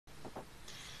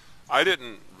I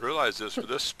didn't realize this, but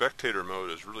this spectator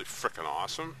mode is really freaking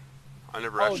awesome. I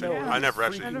never actually.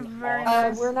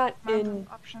 We're not in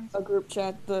a group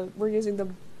chat. We're using the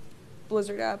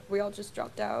Blizzard app. We all just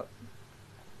dropped out.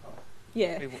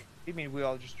 Yeah. Wait, what do you mean we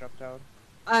all just dropped out?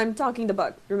 I'm talking to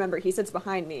Buck. Remember, he sits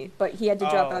behind me, but he had to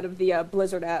drop out of the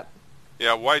Blizzard app.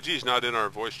 Yeah, YG's not in our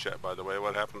voice chat, by the way.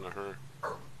 What happened to her?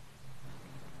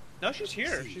 No, she's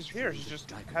here. She's here. She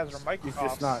just has her mic off.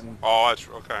 Just not in... Oh, that's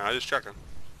okay. I just checking.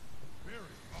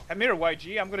 I'm here,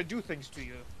 YG. I'm gonna do things to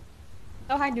you.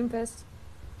 Oh, hi, Doomfist.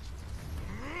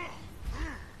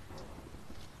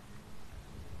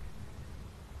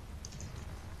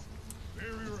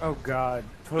 Oh God,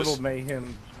 Total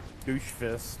Mayhem, douche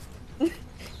fist. Yeah.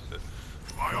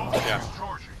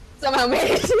 Somehow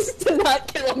manages to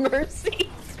not kill Mercy.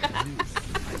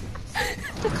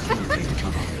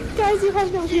 Guys, you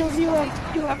have no heals. You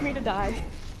left me to die.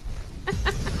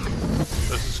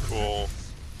 This is cool.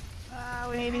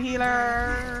 We need a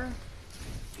healer.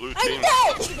 Blue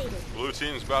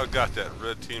team's about got that.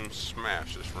 Red team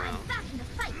smash this round.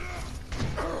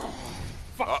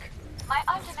 Fuck.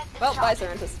 Well, bye,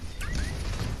 Serentus.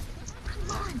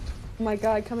 Oh my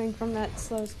God, coming from that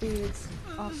slow speed, it's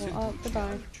awful. Oh,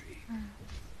 goodbye.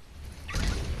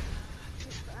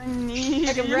 I need.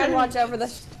 Okay, Red, watch out for the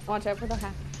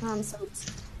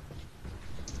soaps.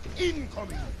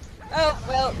 Incoming. Oh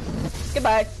well,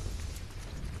 goodbye.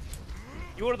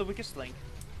 You are the weakest link.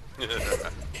 Get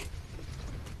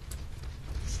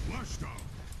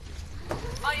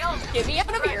me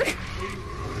out of here.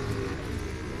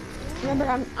 Remember,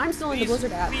 I'm still in the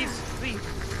Blizzard app. Please.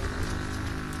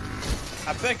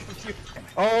 I beg of you.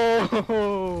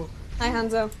 Oh! Hi,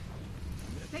 Hanzo.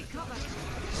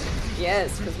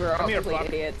 Yes, because we're all complete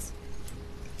idiots.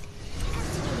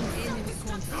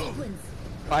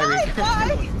 Fiery.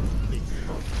 Bye!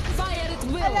 Fire at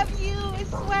will. I love you. I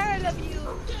swear I love you.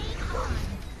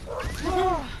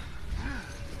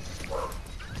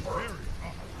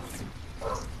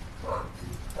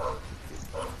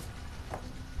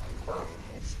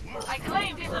 I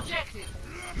claim this objective.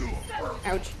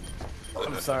 Ouch.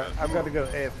 I'm sorry, I've got to go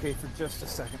AFK for just a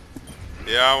second.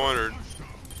 Yeah, I wondered.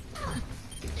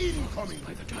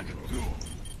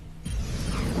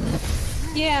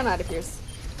 Yeah, I'm out of here.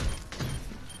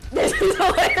 This is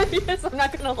hilarious, I'm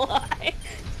not gonna lie.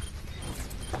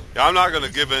 Yeah, I'm not gonna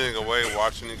give anything away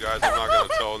watching you guys. I'm not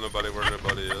gonna tell nobody where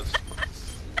nobody is.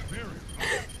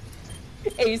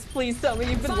 Ace, please tell me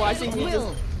you've been watching me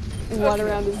just run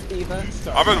around as D.Va.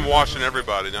 I've been watching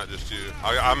everybody, not just you.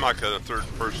 I'm like a third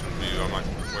person view. I'm like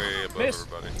way above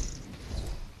everybody.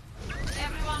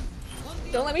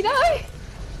 Don't let me die!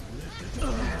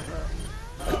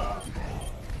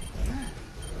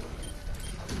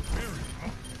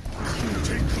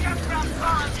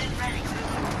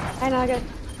 Hi, Naga.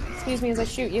 Excuse me as I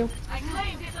shoot you.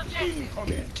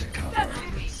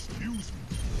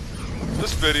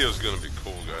 This video is gonna be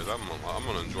cool, guys. I'm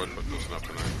gonna enjoy putting this up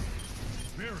tonight.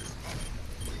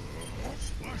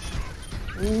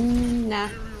 Nah.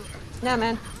 Nah,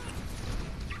 man.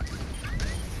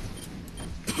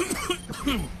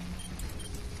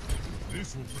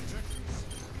 This will protect us.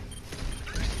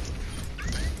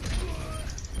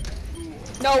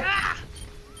 Nope.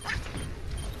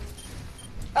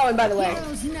 Oh, and by the way,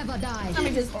 Never die. let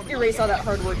me just erase all that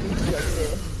hard work you just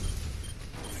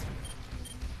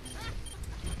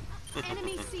did.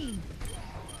 Enemy seen.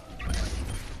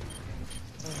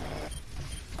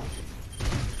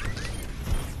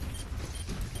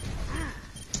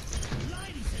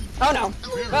 Oh no.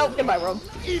 Well, goodbye, world.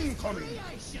 Incoming.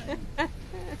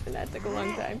 That took a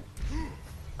long time.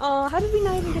 Oh, how did we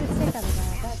not even get a take out of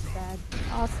that? That's sad.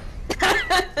 Awesome.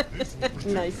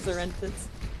 Nice, Serentus.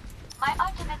 My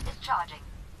ultimate is charging.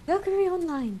 Valkyrie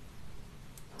online.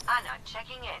 Anna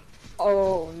checking in.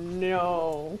 Oh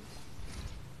no.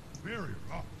 Barrier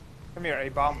up. Come here,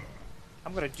 A-bomb.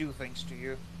 I'm gonna do things to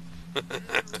you.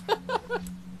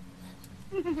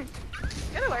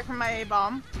 Get away from my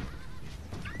A-bomb.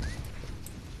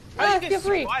 Ah, feel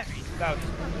free.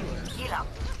 Heal up.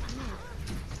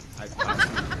 I've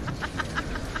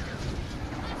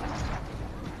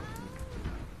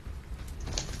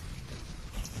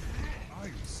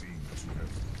seen that you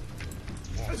have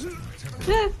lost your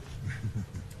temper.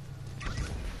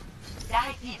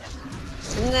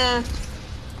 Nah.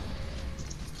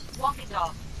 Walk it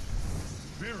off.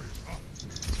 Barrier up.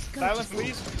 Silence,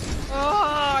 please.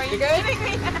 Oh, are you kidding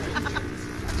me?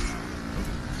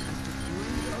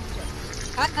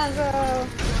 Hanzo.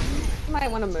 You might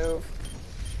want to move.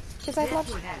 Because I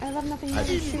love nothing more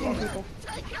than shooting people.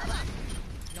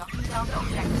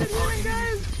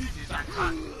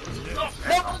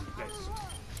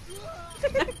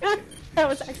 That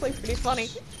was actually pretty funny.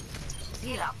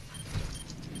 Heal up.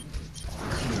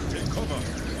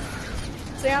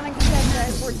 Stay on and contest,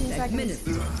 guys. 14 seconds.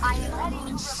 I am ready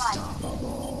to revive.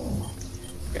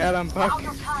 God, I'm Out back.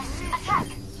 of time. Attack.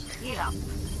 Heal up.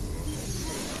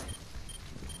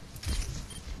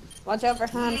 Watch out for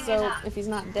Hanso if he's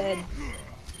not dead. This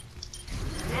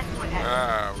would have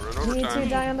Ah, we're in You need to overtime.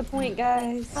 die on the point,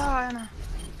 guys.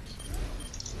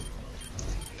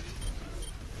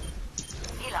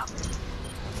 heal up.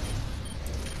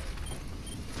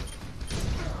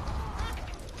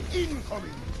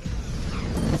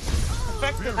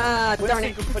 Effective. Ah, darn Winston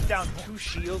it. can put down 2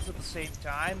 shields at the same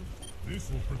time. This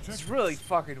will protect It's really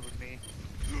fucking with me.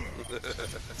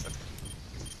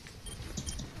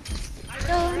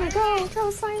 Go, Anna, go!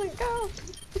 Go, Silent, go!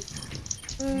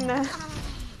 Nah.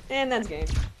 And that's game.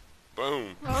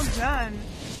 Boom. Well done.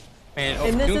 Man,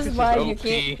 And this Doomfist is why you OP.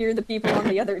 can't hear the people on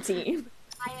the other team.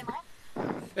 I am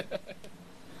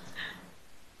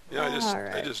Yeah, it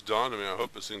Alright. just dawned on me. I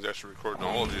hope this thing's actually recording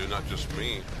all of you, not just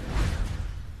me.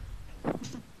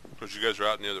 Because you guys are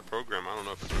out in the other program. I don't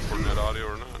know if it's recording that audio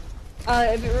or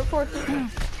not. If it reports...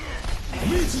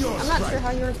 I'm not sure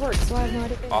how yours works, so I have no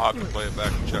idea. I'll have to play it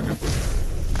back and check it.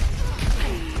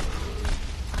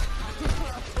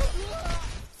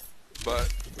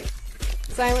 But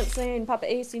Silent saying,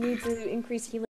 Papa Ace, you need to increase healing.